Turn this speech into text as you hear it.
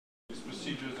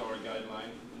procedures are a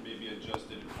guideline, may be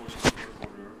adjusted according to work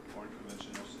order or in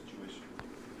conventional situation.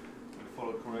 When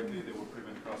followed correctly, they will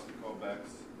prevent costly callbacks.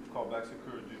 If callbacks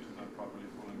occur due to not properly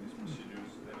following these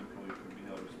procedures, then employee could be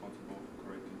held responsible for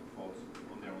correcting the faults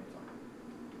on their own time.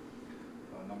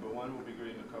 Number one will be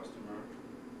greeting the customer.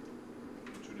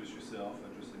 Introduce yourself,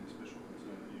 address any special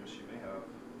concern that he or she may have.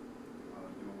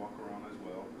 Do a walk around as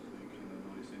well, so you can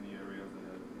notice any areas that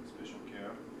have special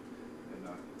care, and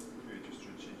create your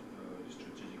strategic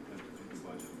plan to fit the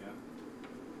budget again.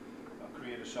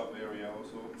 Create a shop area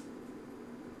also,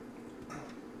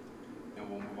 and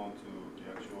we'll move on to the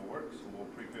actual work. So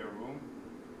we'll prepare a room,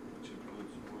 which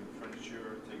includes moving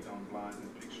furniture, take down blinds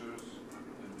and pictures,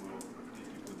 and we'll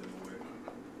neatly put them away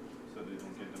so they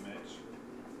don't get damaged.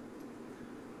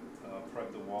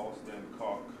 Prep the walls, then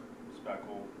caulk,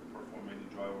 spackle, perform any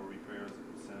drywall repairs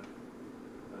and sand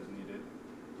as needed.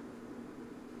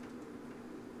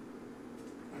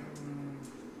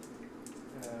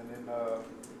 And then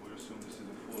we assume this is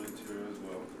a full interior as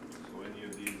well. So any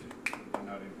of these are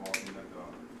not involved in like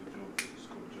the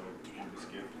scope job will be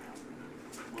skipped.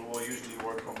 We will usually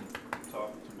work from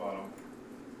top to bottom.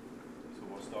 So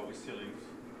we'll start with ceilings,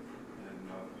 and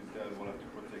with that we'll have to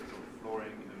protect the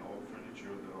flooring and all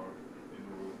furniture that are in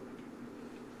the room.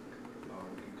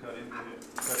 We can cut in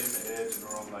the edge and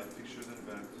around light fixtures and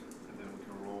vents, and then we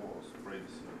can roll or spray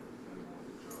the ceiling depending on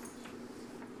the job.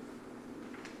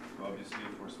 So obviously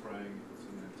if we're spraying, it's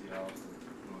an empty house, and if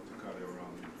we want to cut it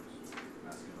around, we just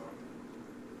mask it off.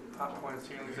 Hot point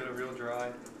ceilings that are real dry.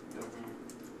 Yep.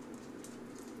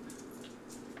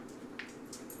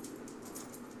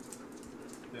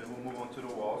 Then we'll move on to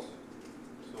the walls.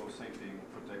 So same thing,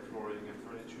 we'll protect flooring and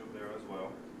furniture there as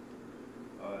well.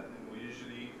 And we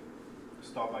usually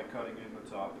start by cutting in the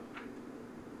top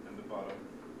and the bottom.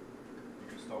 You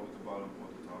can start with the bottom or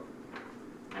the top,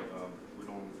 but we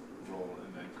don't roll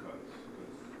and then cut.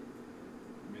 Because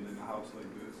I mean, in a house like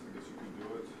this, I guess you could do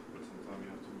it, but sometimes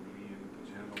you have to lean and put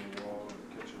your hand on the wall and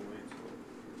catch your weight. So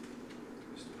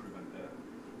just to prevent that.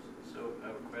 So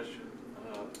I have a question.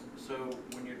 So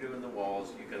when you're doing the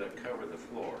walls, you got to cover the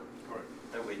floor. Correct.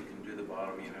 That way you can do the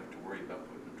bottom. You don't have to worry about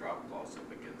putting the drop cloths up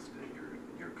against it.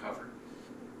 You're covered.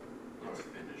 It's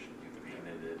finished. You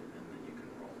painted it, and then you can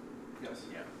roll. Yes.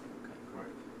 Yeah. Okay.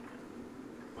 Correct.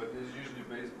 But there's usually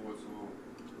baseboard, so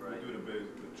we do the base.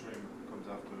 The trim comes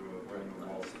after painting the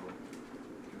wall, so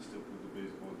you can still put the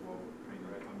baseboard while painting.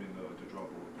 I mean the drop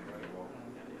board painting the wall.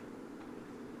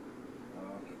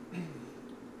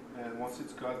 And once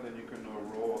it's cut, then you can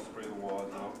roll or spray the walls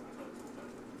out,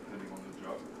 depending on the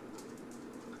job.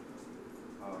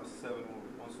 7.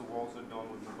 Once the walls are done,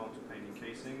 we move on to painting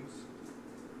casings.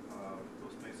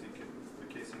 The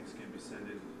casings can be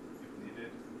sanded if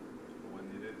needed, or when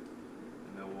needed,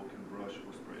 and then we can brush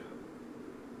or spray them.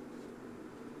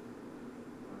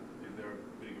 If there are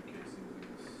bigger casings, I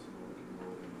guess we can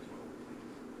roll them as well,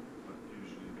 but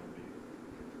usually they'll be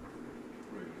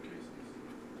regular casings.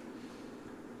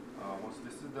 Once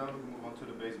this is done, we move on to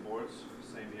the baseboards.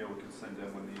 Same here, we can sand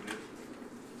them when needed.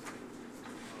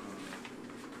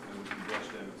 And we can brush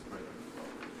them and spray them as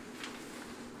well.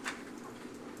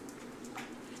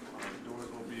 Doors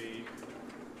will be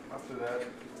after that.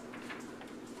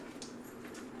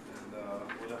 And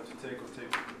we'll have to tape off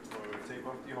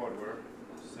the hardware,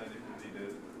 sand if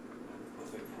needed,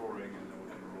 protect flooring, and then we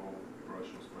can roll, brush,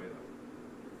 or spray them.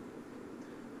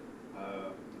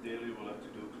 Daily we'll have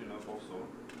to do cleanup also,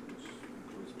 which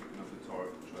includes picking up the tarp,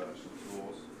 trash, and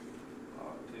tools.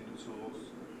 Clean the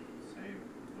tools, same.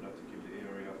 We'll have to keep the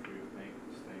area for your paint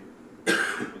stain,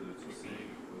 whether it's a sink,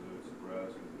 whether it's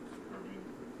grass, whether it's curbing,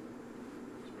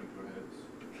 sprinkler heads.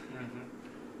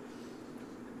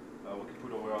 We can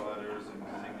put away our ladders in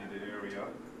designated area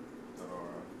that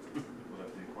are, we'll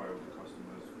have to inquire with the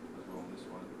customers as well on this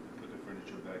one, and put the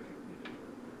furniture back if needed.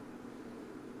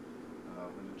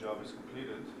 When the job is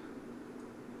completed,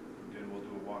 again we'll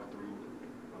do a walkthrough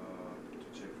to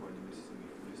check for any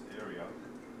missed area,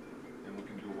 and we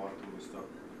can do a walkthrough with the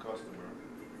customer,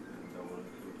 and that will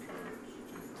include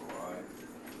ROI.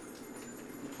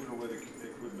 We put away the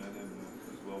equipment, and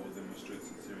as well we'll demonstrate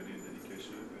sincerity and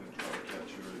dedication, and try to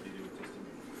capture a video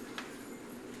testimony.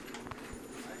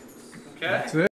 Okay. That's it.